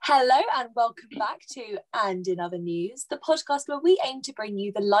Hello and welcome back to And in Other News, the podcast where we aim to bring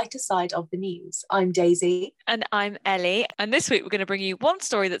you the lighter side of the news. I'm Daisy. And I'm Ellie. And this week we're going to bring you one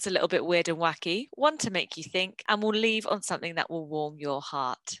story that's a little bit weird and wacky, one to make you think, and we'll leave on something that will warm your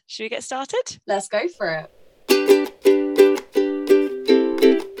heart. Should we get started? Let's go for it.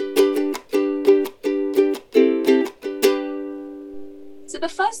 So the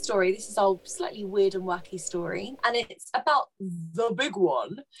first story, this is our slightly weird and wacky story, and it's about the big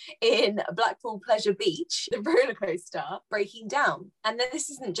one in Blackpool Pleasure Beach, the roller coaster breaking down. And then this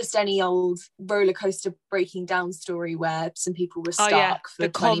isn't just any old roller coaster breaking down story where some people were stuck for the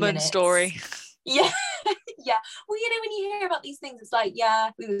 20 common minutes. story. Yeah. Yeah. Well, when you hear about these things, it's like,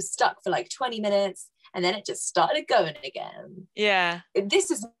 yeah, we were stuck for like 20 minutes and then it just started going again. Yeah.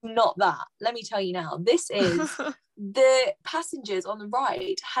 This is not that. Let me tell you now. This is the passengers on the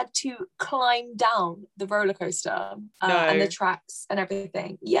ride had to climb down the roller coaster and the tracks and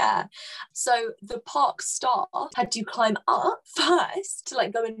everything. Yeah. So the park staff had to climb up first to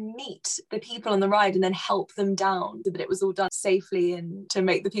like go and meet the people on the ride and then help them down so that it was all done safely and to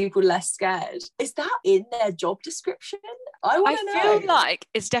make the people less scared. Is that in their job description? I feel like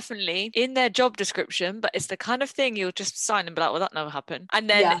it's definitely in their job description, but it's the kind of thing you'll just sign and be like, well, that never happened. And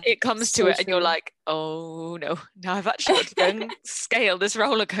then it comes to it and you're like, oh no, now I've actually got to go and scale this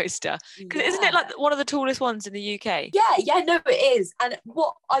roller coaster. Because isn't it like one of the tallest ones in the UK? Yeah, no, it is. And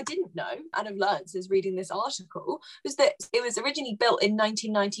what I didn't know and have learned since reading this article was that it was originally built in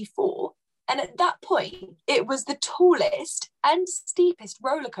 1994. And at that point, it was the tallest and steepest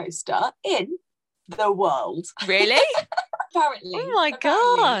roller coaster in the world. Really? Apparently. Oh my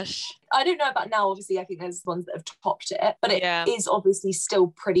gosh. I don't know about now, obviously. I think there's ones that have topped it, but it is obviously still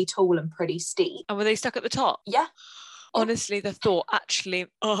pretty tall and pretty steep. And were they stuck at the top? Yeah. Honestly, the thought actually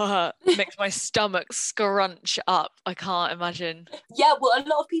makes my stomach scrunch up. I can't imagine. Yeah, well, a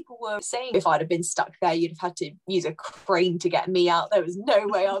lot of people were saying if I'd have been stuck there, you'd have had to use a crane to get me out. There was no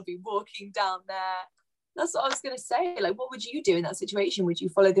way I'd be walking down there. That's what I was going to say. Like, what would you do in that situation? Would you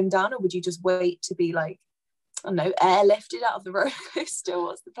follow them down or would you just wait to be like, I don't know, airlifted out of the roller coaster?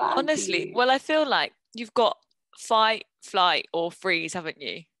 What's the plan? Honestly, well, I feel like you've got fight, flight or freeze, haven't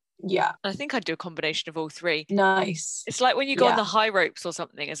you? Yeah. I think I'd do a combination of all three. Nice. It's like when you go on the high ropes or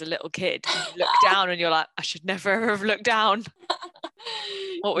something as a little kid, you look down and you're like, I should never ever have looked down.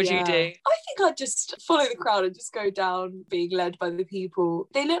 What would you do? I think I'd just follow the crowd and just go down being led by the people.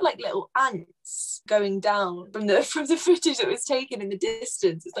 They look like little ants going down from the footage that was taken in the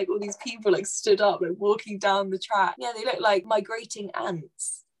distance. It's like all these people like stood up, like walking down the track. Yeah, they look like migrating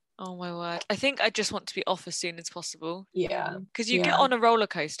ants. Oh my word. I think I just want to be off as soon as possible. Yeah. Because you get on a roller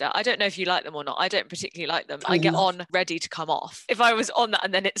coaster. I don't know if you like them or not. I don't particularly like them. I get on ready to come off. If I was on that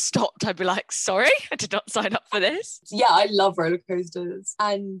and then it stopped, I'd be like, sorry, I did not sign up for this. Yeah, I love roller coasters.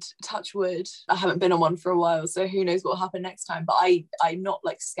 And touch wood, I haven't been on one for a while, so who knows what will happen next time. But I'm not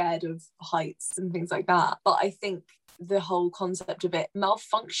like scared of heights and things like that. But I think the whole concept of it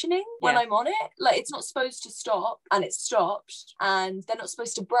malfunctioning when I'm on it, like it's not supposed to stop and it stopped and they're not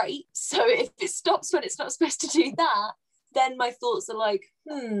supposed to brake, so if it stops when it's not supposed to do that, then my thoughts are like,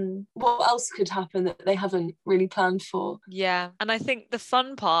 what else could happen that they haven't really planned for? Yeah. And I think the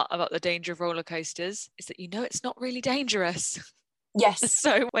fun part about the danger of roller coasters is that it's not really dangerous. Yes.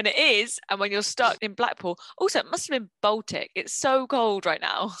 So when it is, and when you're stuck in Blackpool, also it must have been Baltic. It's so cold right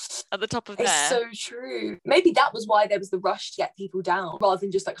now at the top of there. It's so true. Maybe that was why there was the rush to get people down rather than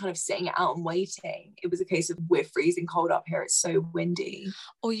just like kind of sitting it out and waiting. It was a case of we're freezing cold up here. It's so windy.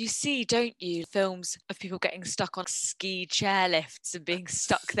 Or you see, don't you, films of people getting stuck on ski chairlifts and being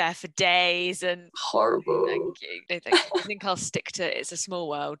stuck there for days and horrible. Thank you. No, thank you. I think I'll stick to It's a Small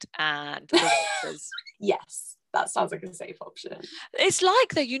World and The Walters. Yes. That sounds like a safe option. It's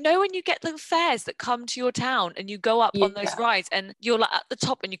like though, when you get the fares that come to your town and you go up on those rides and you're like at the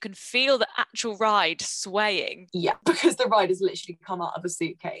top and you can feel the actual ride swaying. Yeah, because the ride has literally come out of a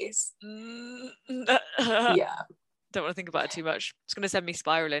suitcase. Yeah. Don't want to think about it too much. It's going to send me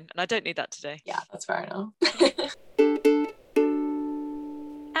spiraling and I don't need that today. Yeah, that's fair enough.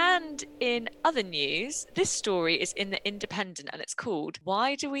 And in other news, this story is in The Independent and it's called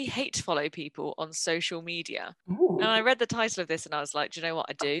Why Do We Hate Follow People on Social Media? Ooh. And I read the title of this and I was like, do you know what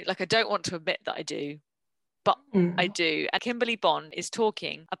I do? Like, I don't want to admit that I do, but I do. And Kimberly Bond is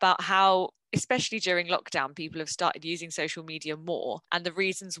talking about how, especially during lockdown, people have started using social media more and the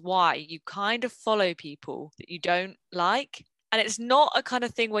reasons why you kind of follow people that you don't like. And it's not a kind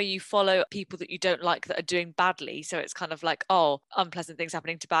of thing where you follow people that you don't like that are doing badly. So it's kind of like, oh, unpleasant things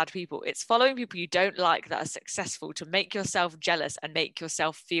happening to bad people. It's following people you don't like that are successful to make yourself jealous and make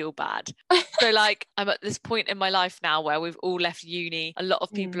yourself feel bad. So like, I'm at this point in my life now where we've all left uni. A lot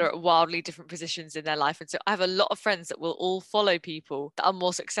of people are at wildly different positions in their life. And so I have a lot of friends that will all follow people that are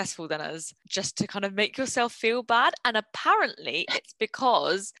more successful than us just to kind of make yourself feel bad. And apparently it's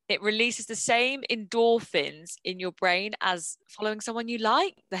because it releases the same endorphins in your brain as following someone you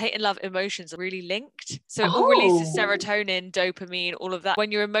like. The hate and love emotions are really linked. So it all releases serotonin, dopamine, all of that.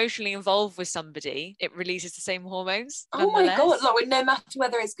 When you're emotionally involved with somebody, it releases the same hormones. Oh my God, like no matter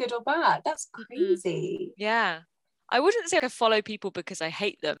whether it's good or bad. That's crazy. Yeah. I wouldn't say I follow people because I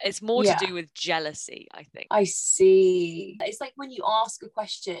hate them. It's more to do with jealousy, I think. I see. It's like when you ask a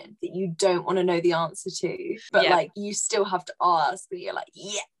question that you don't want to know the answer to, but like you still have to ask, and you're like,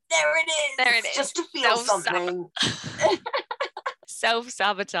 yeah, there it is. There it is. Just to feel something.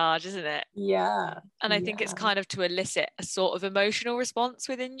 Self-sabotage, isn't it? Yeah. And I think it's kind of to elicit a sort of emotional response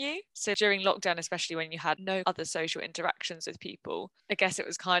within you. So during lockdown, especially when you had no other social interactions with people, I guess it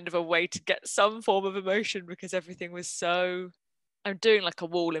was kind of a way to get some form of emotion because everything was so... I'm doing like a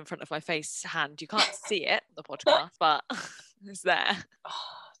wall in front of my face hand. You can't see it, the podcast, but it's there.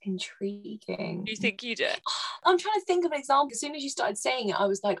 Intriguing. Do you think you do? I'm trying to think of an example. As soon as you started saying it, I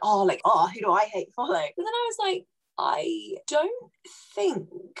was like, who do I hate follow? But then I was like, I don't think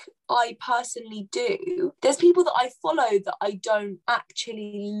I personally do. There's people that I follow that I don't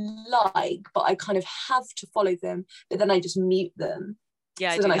actually like, but I kind of have to follow them, but then I just mute them.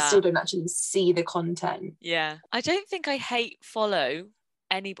 Yeah. So then I still don't actually see the content. Yeah. I don't think I hate follow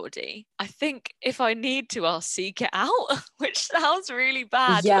anybody. I think if I need to, I'll seek it out, which sounds really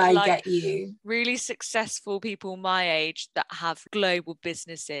bad. Yeah, but I get you. Really successful people my age that have global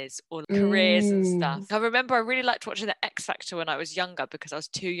businesses or careers and stuff. I remember I really liked watching the X Factor when I was younger because I was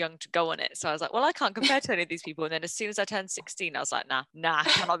too young to go on it. So I was like, well, I can't compare to any of these people. And then as soon as I turned 16, I was like, nah, I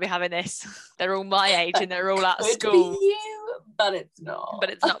cannot be having this. They're all my age and they're all out of school. Be you, but it's not. But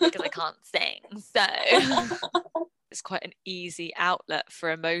it's not because I can't sing. So it's quite an easy outlet for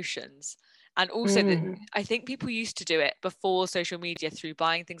emotions. And also I think people used to do it before social media through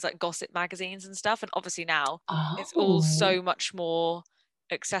buying things like gossip magazines and stuff. And obviously now it's all so much more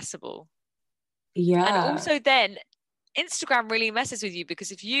accessible. Yeah. And also then Instagram really messes with you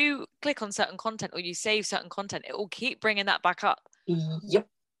because if you click on certain content or you save certain content, it will keep bringing that back up. Yep.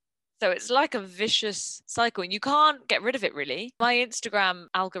 So it's like a vicious cycle and you can't get rid of it really. My Instagram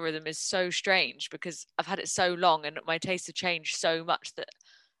algorithm is so strange because I've had it so long and my tastes have changed so much that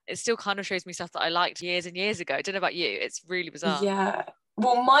it still kind of shows me stuff that I liked years and years ago. I don't know about you. It's really bizarre. Yeah.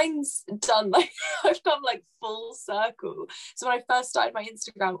 Well, mine's done like I've done like full circle. So when I first started my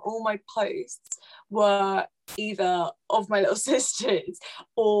Instagram, all my posts were either of my little sisters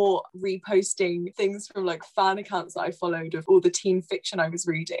or reposting things from like fan accounts that I followed of all the teen fiction I was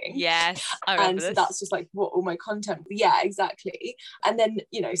reading. Yes, I remember and so that's just like what all my content. Yeah, exactly. And then,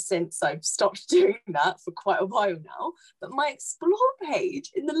 you know, since I've stopped doing that for quite a while now, but my explore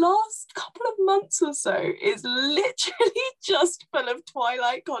page in the last couple of months or so is literally just full of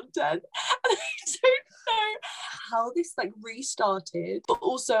Twilight content. And I don't know how this like restarted, but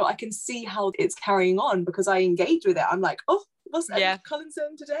also I can see how it's carrying on because I engage with it. I'm like, oh, what's Cullen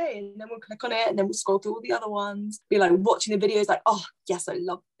saying today? And then we'll click on it and then we'll scroll through all the other ones, be like watching the videos like, oh yes, I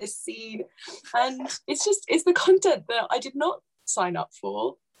love this scene. And it's the content that I did not sign up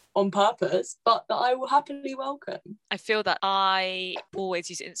for on purpose, but that I will happily welcome. I feel that I always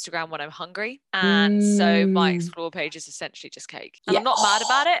use Instagram when I'm hungry, and so my explore page is essentially just cake. And I'm not mad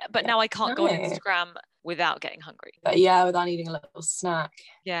about it, but now I can't go on Instagram without getting hungry. But yeah, without eating a little snack.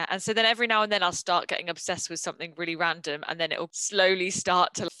 Yeah, and so then every now and then I'll start getting obsessed with something really random, and then it'll slowly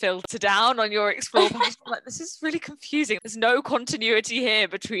start to filter down on your explore page. I'm like, this is really confusing. There's no continuity here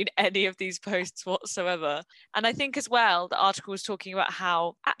between any of these posts whatsoever. And I think as well, the article was talking about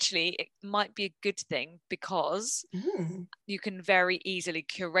how actually it might be a good thing because you can very easily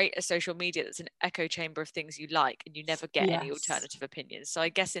curate a social media that's an echo chamber of things you like, and you never get any alternative opinions. So I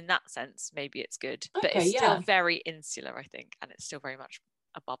guess in that sense, maybe it's good. But it's still very insular, I think, and it's still very much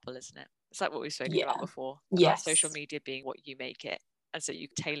a bubble, isn't it? It's like what we've spoken about before, about social media being what you make it, and so you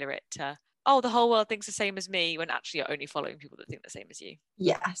tailor it to, oh, the whole world thinks the same as me, when actually you're only following people that think the same as you.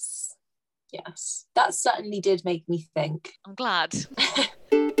 Yes, that certainly did make me think. I'm glad.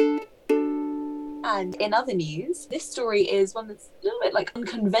 And in other news, this story is one that's a little bit like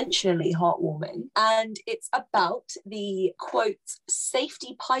unconventionally heartwarming. And it's about the quote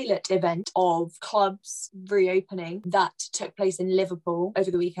safety pilot event of clubs reopening that took place in Liverpool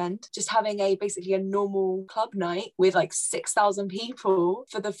over the weekend. Just having basically a normal club night with like 6,000 people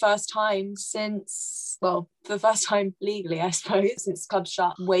for the first time since, well, for the first time legally, I suppose, since clubs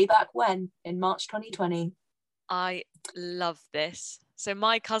shut way back when in March 2020. I love this. So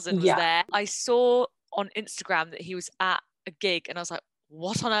my cousin was there. I saw on Instagram that he was at a gig and I was like,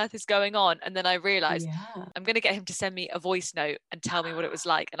 what on earth is going on? And then I realised I'm going to get him to send me a voice note and tell me what it was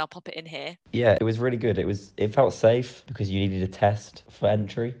like, and I'll pop it in here. Yeah, it was really good. It felt safe because you needed a test for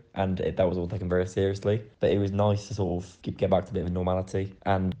entry, and that was all taken very seriously. But it was nice to sort of get back to a bit of normality,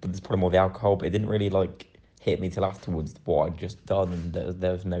 and there's probably more of the alcohol, but it didn't really like hit me till afterwards what I'd just done, and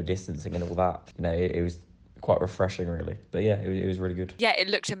there was no distancing and all that. You know, it was quite refreshing, really. But yeah, it was really good. Yeah, it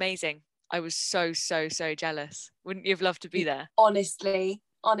looked amazing. I was so jealous. Wouldn't you have loved to be there? Honestly.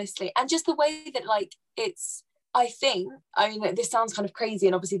 And just the way that like it's, I mean, this sounds kind of crazy,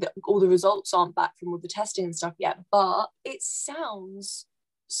 and obviously all the results aren't back from all the testing and stuff yet, but it sounds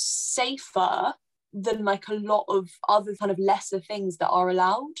safer than like a lot of other kind of lesser things that are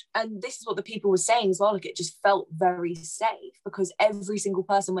allowed. And this is what the people were saying as well, like it just felt very safe because every single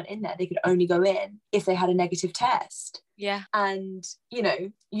person went in there, they could only go in if they had a negative test. Yeah. And you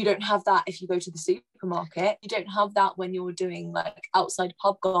know, you don't have that if you go to the supermarket, you don't have that when you're doing like outside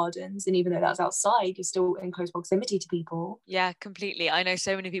pub gardens, and even though that's outside, you're still in close proximity to people. Yeah, completely. I know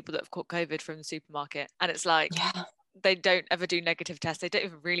so many people that have caught COVID from the supermarket, and it's like they don't ever do negative tests. They don't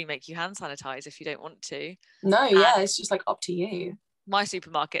even really make you hand sanitize if you don't want to. No, yeah, it's just like up to you. My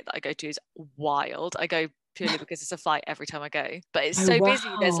supermarket that I go to is wild. I go purely because it's a fight every time I go, but it's so busy.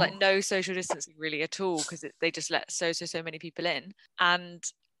 There's like no social distancing really at all because they just let so many people in. And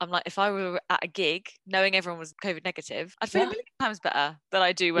I'm like, if I were at a gig knowing everyone was COVID negative, I'd feel a million times better than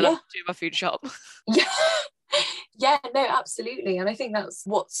I do when I'm doing my food shop. Yeah, no, absolutely. And I think that's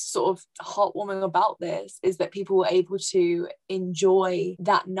what's sort of heartwarming about this, is that people were able to enjoy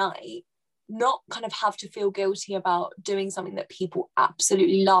that night, not kind of have to feel guilty about doing something that people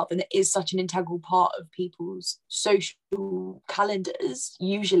absolutely love and that is such an integral part of people's social calendars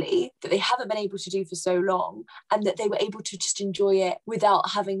usually, that they haven't been able to do for so long, and that they were able to just enjoy it without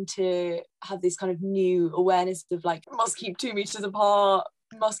having to have this kind of new awareness of like, must keep 2 meters apart,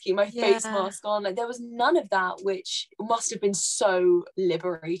 must keep my face mask on. Like there was none of that, which must have been so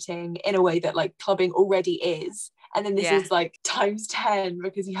liberating in a way that like clubbing already is. And then this is like times 10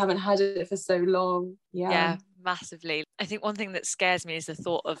 because you haven't had it for so long. Yeah, massively. I think one thing that scares me is the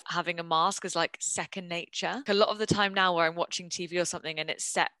thought of having a mask as like second nature. A lot of the time now where I'm watching TV or something and it's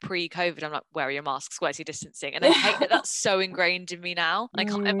set pre-COVID, I'm like, where are your masks? Where's your distancing? And I hate that that's so ingrained in me now. I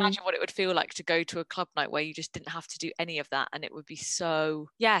can't imagine what it would feel like to go to a club night where you just didn't have to do any of that. And it would be so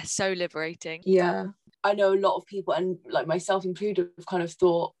liberating. Yeah. I know a lot of people, and like myself included, have kind of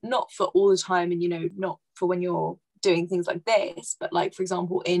thought, not for all the time and, you know, not for when you're doing things like this, but like, for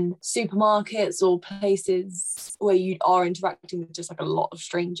example, in supermarkets or places where you are interacting with just like a lot of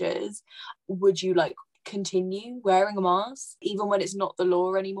strangers, would you like continue wearing a mask even when it's not the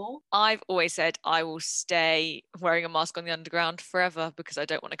law anymore? I've always said I will stay wearing a mask on the underground forever because I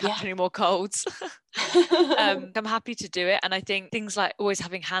don't want to catch any more colds. I'm happy to do it, and I think things like always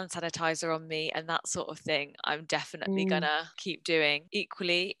having hand sanitizer on me and that sort of thing I'm definitely gonna keep doing.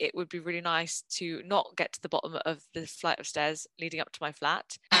 Equally, it would be really nice to not get to the bottom of the flight of stairs leading up to my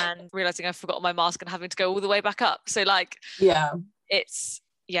flat and realizing I've forgotten my mask and having to go all the way back up. So like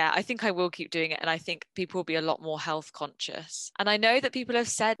I think I will keep doing it, and I think people will be a lot more health conscious. And I know that people have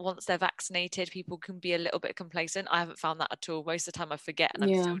said once they're vaccinated, people can be a little bit complacent. I haven't found that at all. Most of the time I forget, and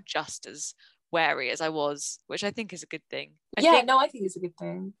I'm still just as wary as I was, which I think is a good thing. I think it's a good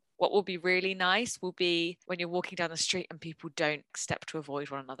thing. What will be really nice will be when you're walking down the street and people don't step to avoid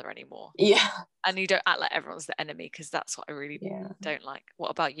one another anymore. Yeah. And you don't act like everyone's the enemy, because that's what I really don't like.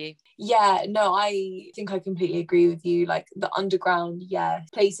 What about you? Yeah, no, I think I completely agree with you. Like the underground,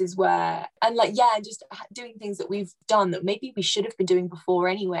 places where, and like, just doing things that we've done that maybe we should have been doing before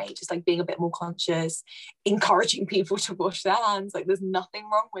anyway, just like being a bit more conscious, encouraging people to wash their hands. Like there's nothing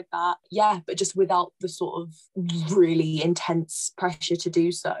wrong with that. Yeah, but just without the sort of really intense pressure to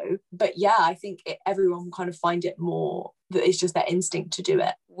do so. But I think everyone will kind of find it more that it's just their instinct to do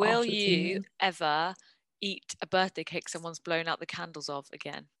it. Will you ever eat a birthday cake someone's blown out the candles of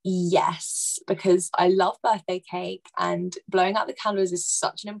again? Yes, because I love birthday cake, and blowing out the candles is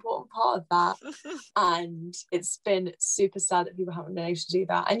such an important part of that. And it's been super sad that people haven't been able to do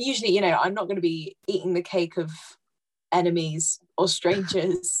that. And usually, you know, I'm not going to be eating the cake of enemies or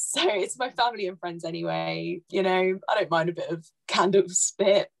strangers. So it's my family and friends anyway. You know, I don't mind a bit of candle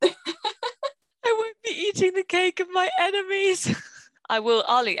spit. I won't be eating the cake of my enemies.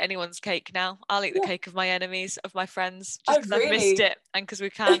 I'll eat anyone's cake now. I'll eat the cake of my enemies, of my friends, just because I've missed it and because we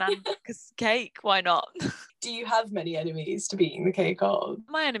can, and because cake, why not? Do you have many enemies to be eating the cake of?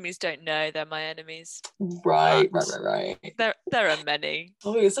 My enemies don't know they're my enemies. Right. There are many.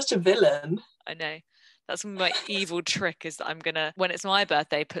 Oh, you're such a villain. I know. That's my evil trick, is that I'm gonna, when it's my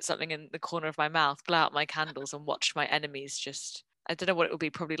birthday, put something in the corner of my mouth, blow out my candles and watch my enemies just, I don't know what it will be,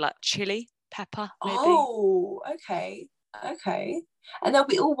 probably like chili, pepper, maybe. Oh, okay. And they'll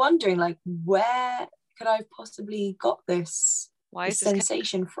be all wondering, like, where could I have possibly got this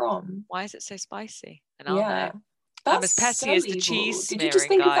sensation from? Why is it so spicy? And I'll know. That's I'm as petty as the cheese smearing guy. Did you just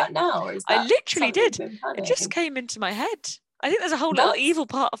think of that now? Or is that I literally did. It just came into my head. I think there's a whole little evil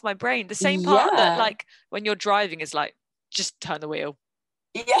part of my brain. The same part that, like, when you're driving is like, just turn the wheel.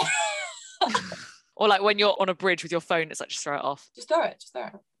 Yeah. Or like when you're on a bridge with your phone, it's like, just throw it off. Just throw it.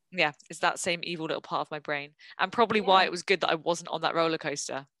 Yeah, it's that same evil little part of my brain. And probably why it was good that I wasn't on that roller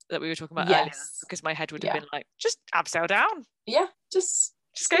coaster that we were talking about earlier, because my head would have been like, just abseil down. Yeah, just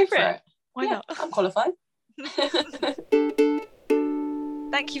go for it. Why not? I'm qualified.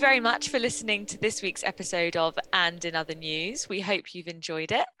 Thank you very much for listening to this week's episode of And in Other News. We hope you've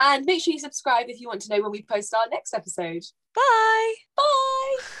enjoyed it. And make sure you subscribe if you want to know when we post our next episode. Bye. Bye.